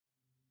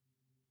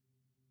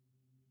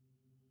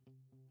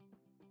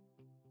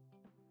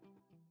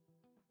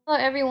Hello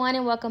everyone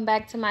and welcome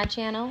back to my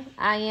channel.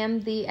 I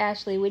am the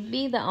Ashley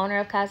Whitby, the owner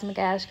of Cosmic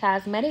Ash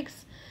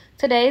Cosmetics.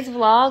 Today's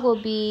vlog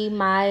will be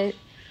my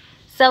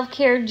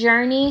self-care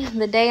journey,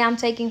 the day I'm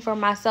taking for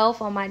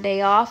myself on my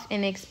day off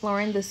and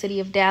exploring the city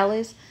of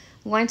Dallas.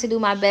 I'm going to do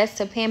my best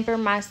to pamper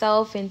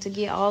myself and to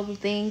get all the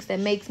things that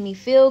makes me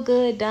feel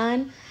good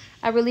done.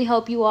 I really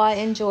hope you all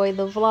enjoy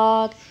the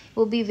vlog. It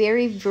will be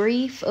very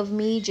brief of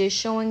me just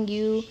showing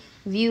you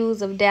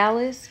views of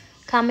Dallas.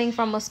 Coming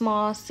from a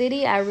small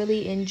city, I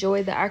really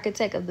enjoy the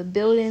architect of the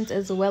buildings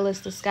as well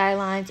as the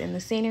skylines and the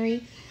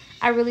scenery.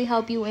 I really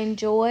hope you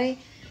enjoy.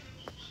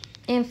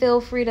 And feel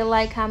free to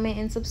like, comment,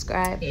 and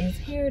subscribe. It's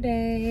hair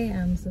day.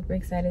 I'm super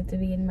excited to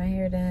be getting my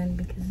hair done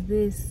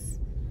because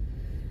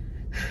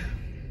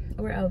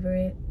we're over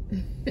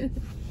it.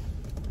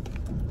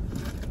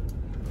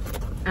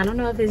 I don't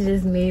know if it's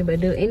just me, but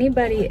do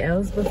anybody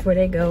else before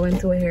they go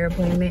into a hair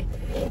appointment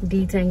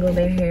detangle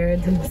their hair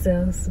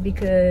themselves?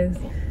 Because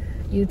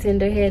you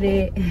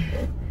tender-headed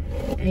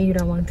and you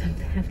don't want them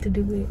to have to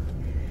do it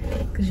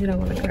because you don't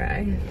want to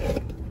cry.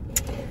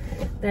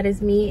 That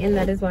is me, and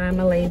that is why I'm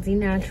a lazy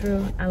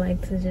natural. I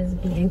like to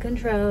just be in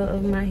control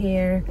of my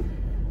hair.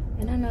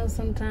 And I know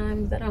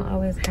sometimes that don't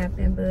always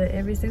happen, but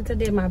ever since I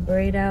did my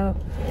braid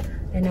out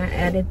and I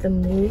added the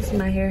mousse,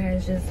 my hair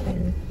has just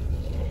been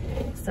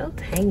so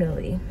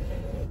tangly.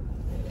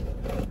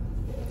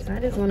 So I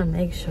just want to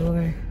make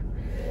sure.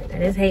 I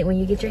just hate when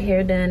you get your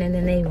hair done and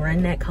then they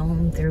run that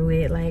comb through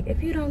it. Like,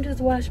 if you don't just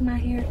wash my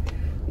hair,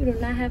 you do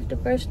not have to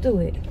brush through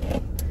it.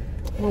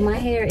 When my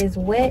hair is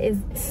wet,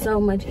 it's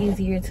so much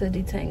easier to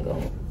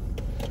detangle.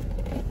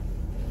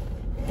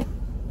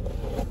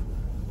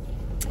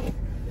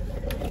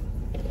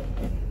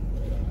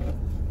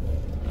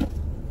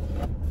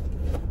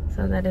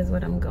 So that is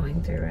what I'm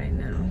going through right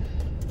now.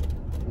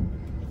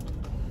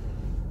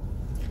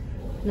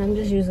 And I'm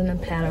just using a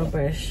paddle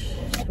brush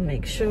to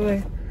make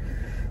sure.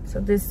 So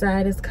this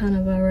side is kind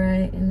of all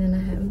right, and then I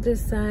have this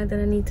side that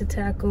I need to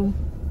tackle.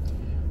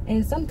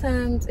 And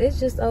sometimes it's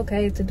just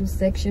okay to do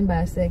section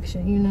by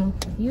section,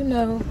 you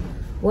know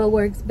what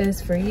works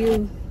best for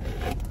you.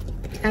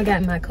 I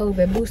got my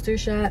COVID booster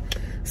shot,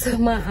 so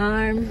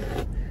my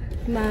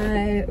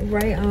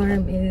right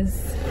arm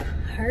is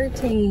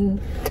hurting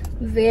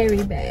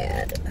very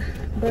bad,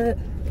 but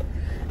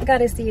I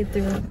gotta see it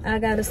through. I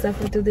gotta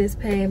suffer through this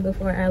pain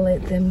before I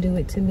let them do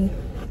it to me.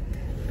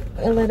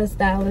 Or let a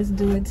stylist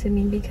do it to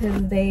me,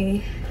 because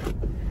they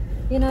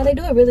do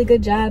a really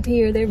good job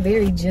here. They're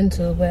very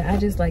gentle, but I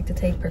just like to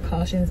take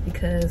precautions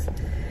because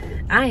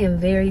I am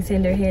very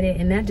tender-headed,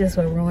 and that just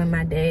would ruin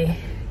my day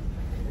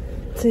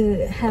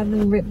to have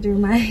them rip through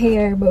my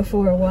hair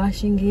before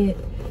washing it.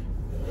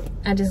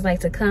 I just like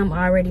to come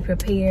already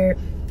prepared.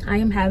 I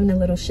am having a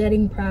little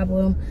shedding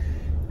problem.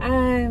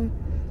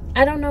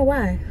 I don't know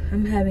why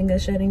I'm having a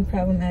shedding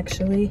problem,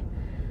 actually.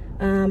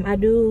 I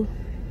do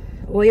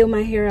oil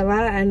my hair a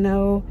lot. I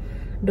know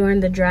during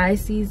the dry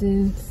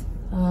seasons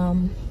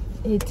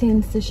it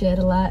tends to shed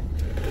a lot,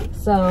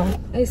 so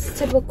it's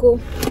typical.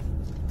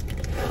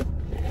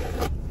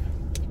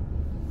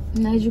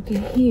 And as you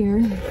can hear,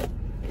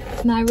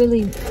 it's not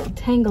really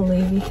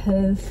tangly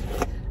because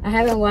I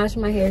haven't washed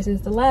my hair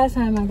since the last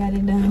time I got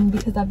it done,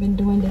 because I've been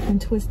doing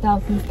different twist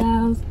outs and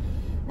styles,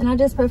 and I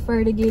just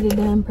prefer to get it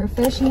done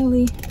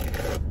professionally.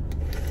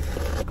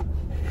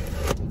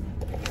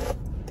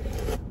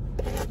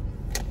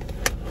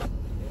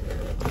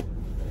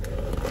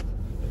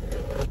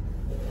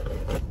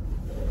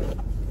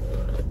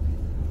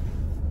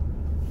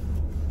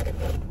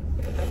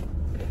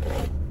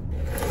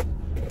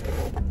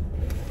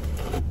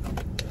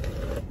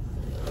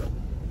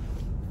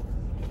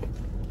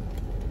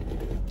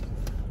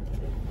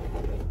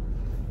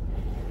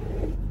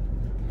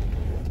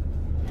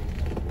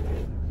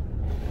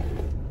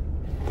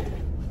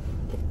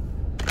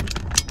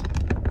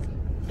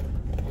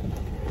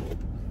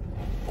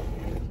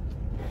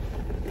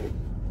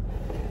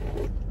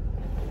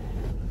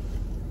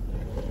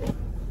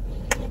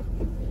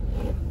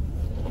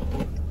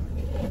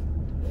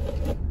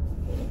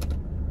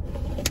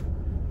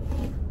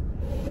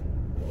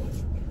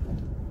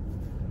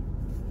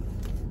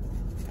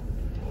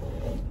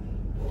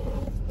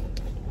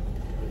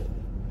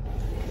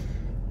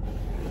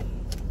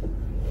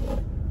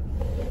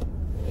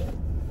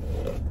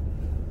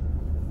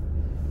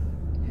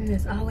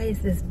 There's always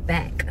this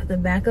the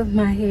back of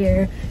my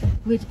hair,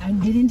 which I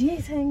didn't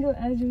detangle,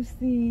 as you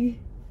see.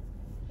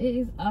 It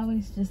is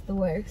always just the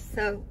worst.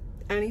 So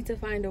I need to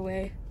find a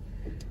way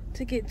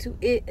to get to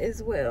it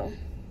as well.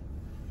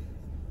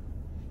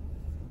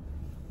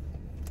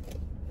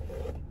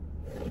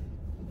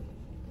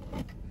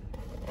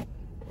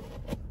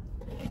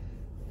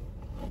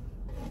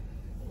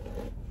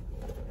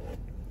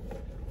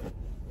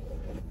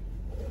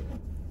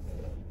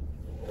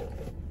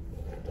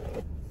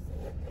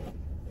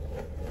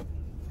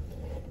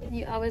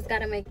 You always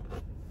gotta make.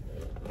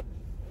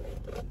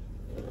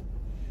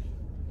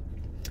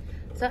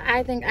 So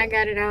I think I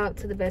got it out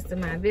to the best of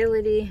my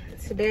ability.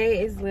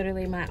 Today is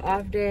literally my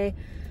off day.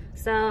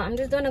 So I'm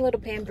just doing a little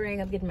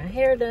pampering of getting my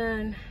hair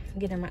done,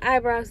 getting my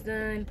eyebrows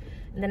done,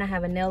 and then I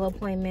have a nail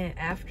appointment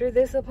after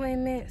this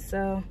appointment.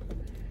 So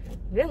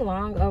been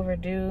long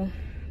overdue.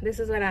 This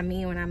is what I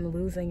mean when I'm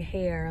losing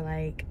hair,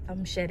 like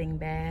I'm shedding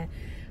bad.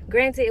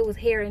 Granted, it was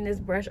hair in this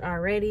brush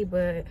already,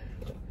 but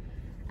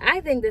I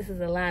think this is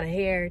a lot of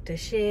hair to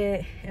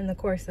shed in the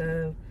course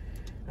of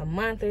a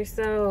month or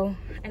so.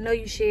 I know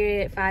you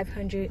shed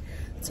 500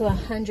 to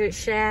 100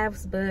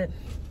 shafts, but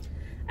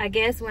I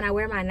guess when I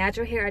wear my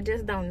natural hair, I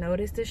just don't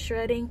notice the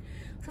shredding.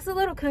 So it's a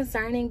little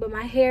concerning, but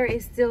my hair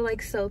is still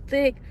like so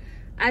thick.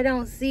 I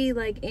don't see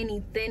like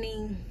any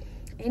thinning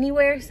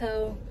anywhere.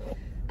 So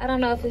I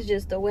don't know if it's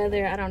just the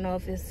weather. I don't know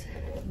if it's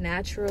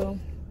natural,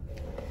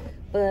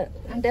 but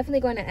I'm definitely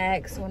going to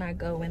ask when I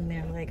go in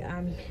there. Like,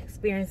 I'm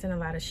experiencing a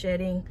lot of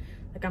shedding.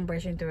 Like, I'm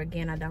brushing through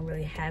again. I don't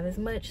really have as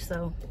much,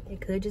 so it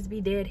could just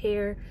be dead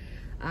hair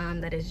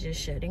that is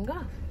just shedding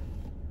off.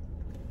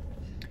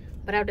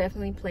 But I'll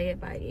definitely play it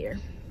by ear.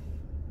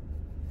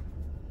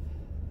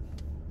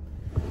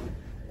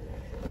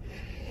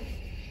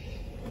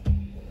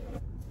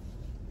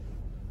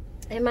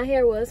 And my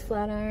hair was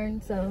flat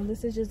ironed, so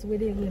this is just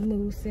with it with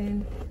mousse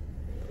and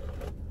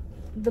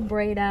the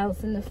braid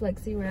outs and the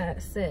flexi wrap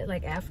set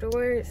like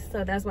afterwards.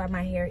 So that's why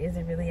my hair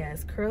isn't really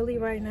as curly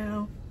right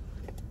now.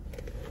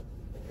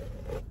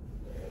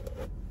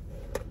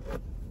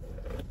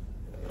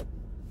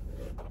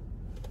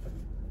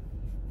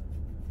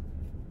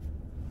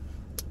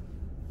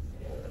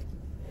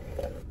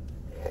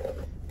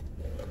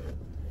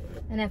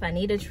 And if I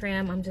need a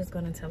trim, I'm just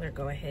gonna tell her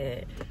go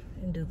ahead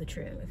and do the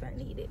trim if I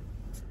need it.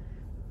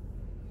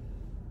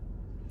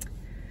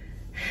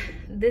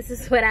 This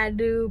is what I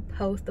do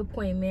post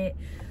appointment.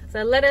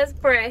 So let us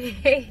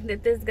pray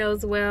that this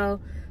goes well.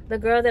 The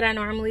girl that I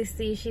normally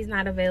see, she's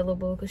not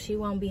available because she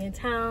won't be in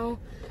town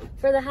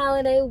for the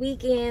holiday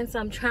weekend. So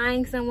I'm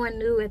trying someone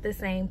new at the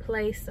same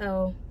place.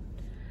 So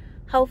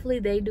hopefully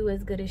they do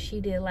as good as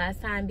she did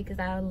last time, because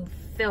I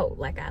felt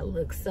like I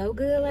looked so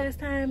good last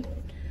time.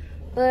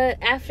 But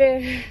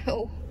after,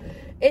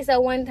 it's a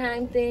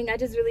one-time thing. I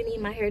just really need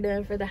my hair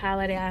done for the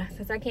holiday.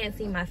 Since I can't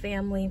see my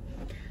family,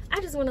 I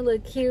just want to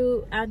look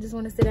cute. I just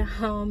want to sit at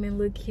home and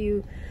look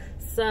cute.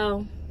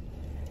 So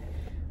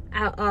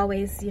I'll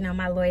always, you know,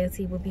 my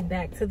loyalty will be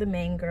back to the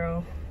main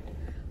girl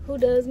who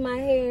does my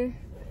hair.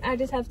 I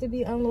just have to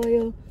be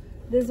unloyal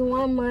this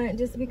 1 month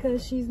just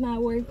because she's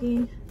not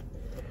working.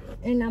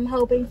 And I'm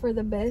hoping for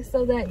the best.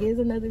 So that is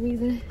another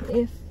reason.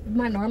 If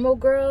my normal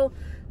girl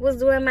was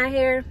doing my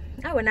hair,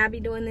 I would not be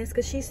doing this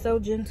because she's so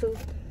gentle.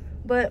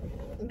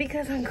 But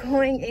because I'm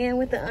going in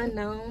with the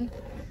unknown,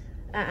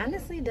 I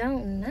honestly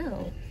don't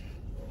know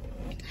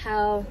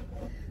how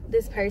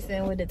this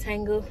person would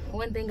detangle.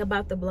 One thing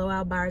about the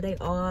blowout bar, they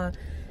all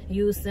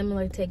use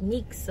similar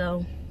techniques.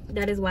 So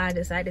that is why I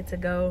decided to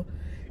go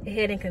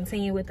ahead and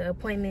continue with the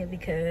appointment,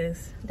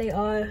 because they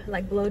all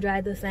like blow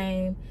dry the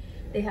same.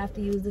 They have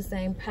to use the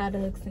same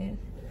products and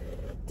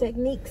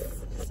techniques.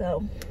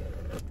 So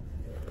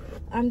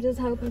I'm just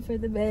hoping for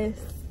the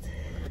best.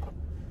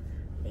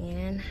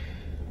 And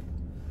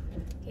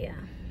yeah,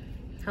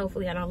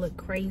 hopefully I don't look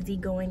crazy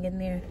going in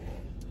there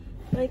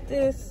like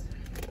this.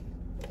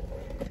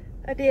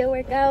 I did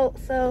work out,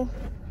 so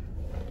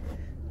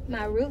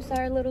my roots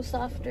are a little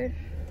softer.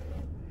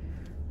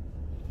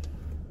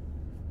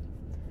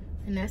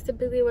 And that's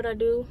typically what I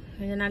do.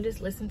 And then I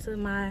just listen to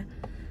my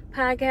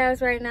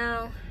podcast right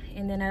now.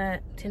 And then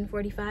at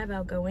 10:45,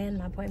 I'll go in.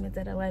 My appointment's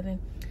at 11.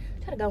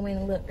 Try to go in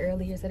a little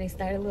earlier so they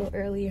start a little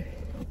earlier.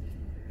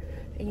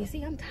 And you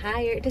see, I'm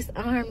tired. This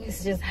arm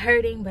is just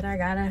hurting, but I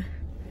gotta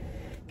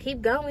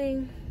keep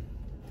going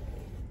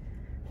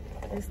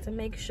just to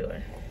make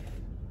sure.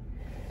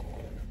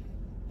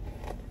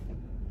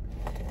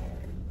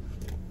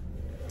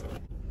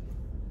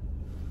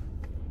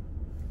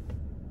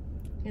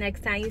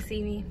 Next time you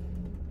see me,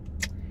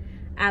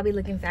 I'll be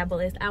looking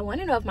fabulous. I want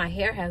to know if my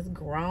hair has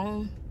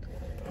grown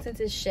since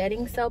it's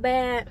shedding so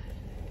bad,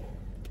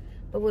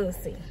 but we'll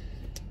see.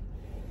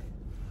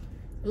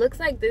 Looks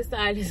like this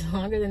side is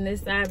longer than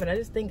this side, but I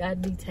just think I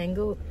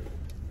detangled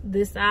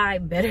this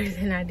side better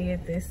than I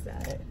did this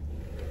side.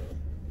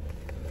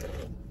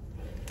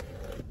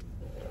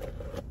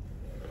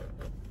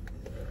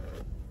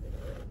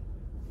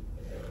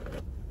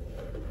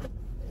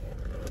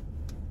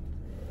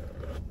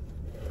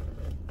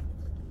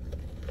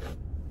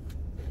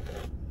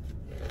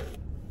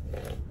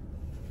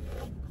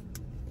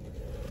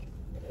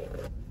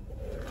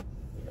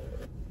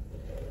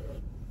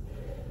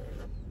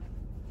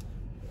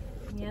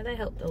 Yeah, that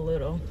helped a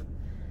little.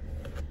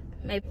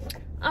 Maybe.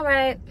 All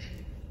right.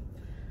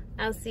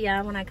 I'll see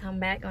y'all when I come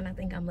back, when I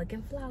think I'm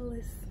looking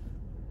flawless.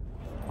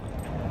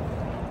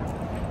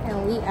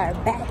 And we are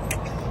back.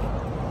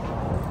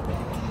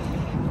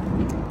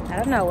 I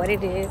don't know what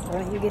it is, but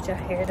when you get your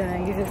hair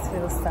done, you just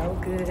feel so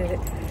good.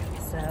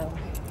 So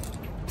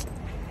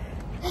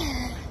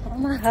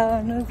I'm a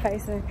whole new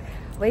person.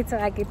 Wait till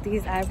I get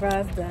these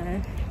eyebrows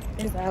done.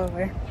 It's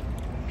over.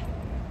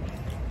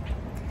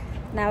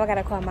 Now I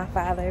gotta call my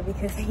father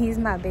because he's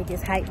my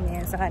biggest hype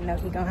man, so I know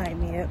he gonna hype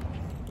me up.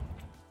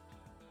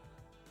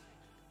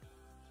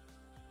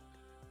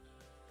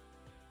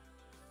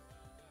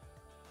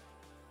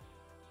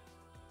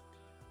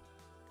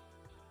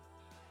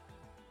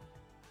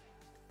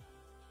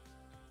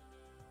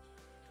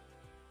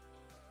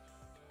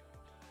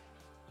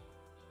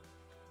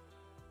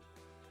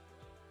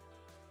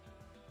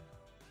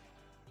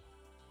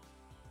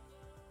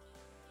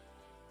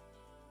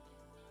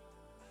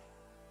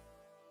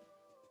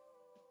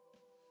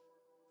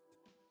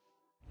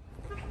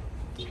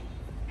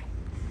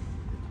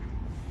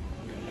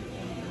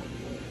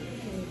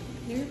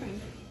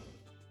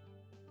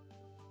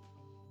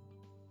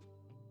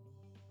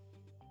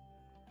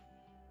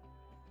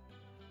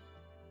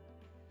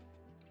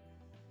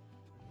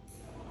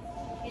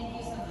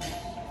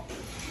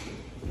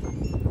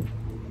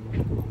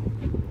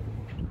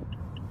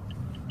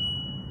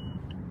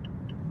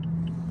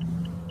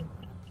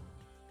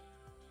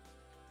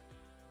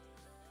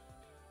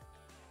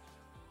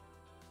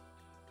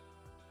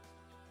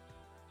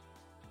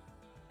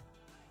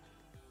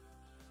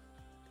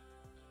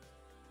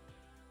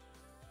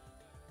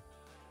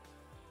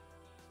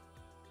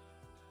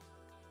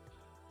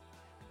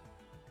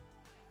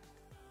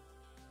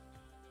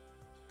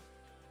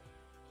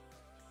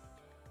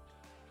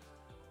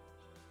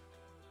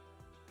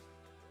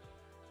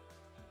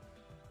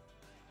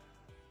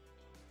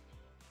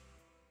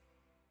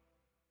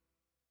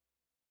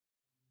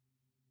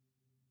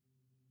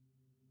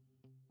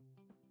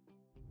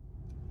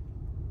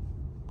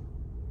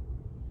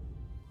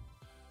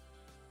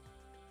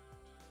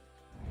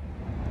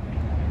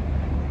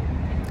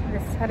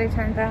 how they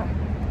turned out.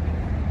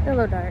 They're a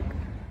little dark.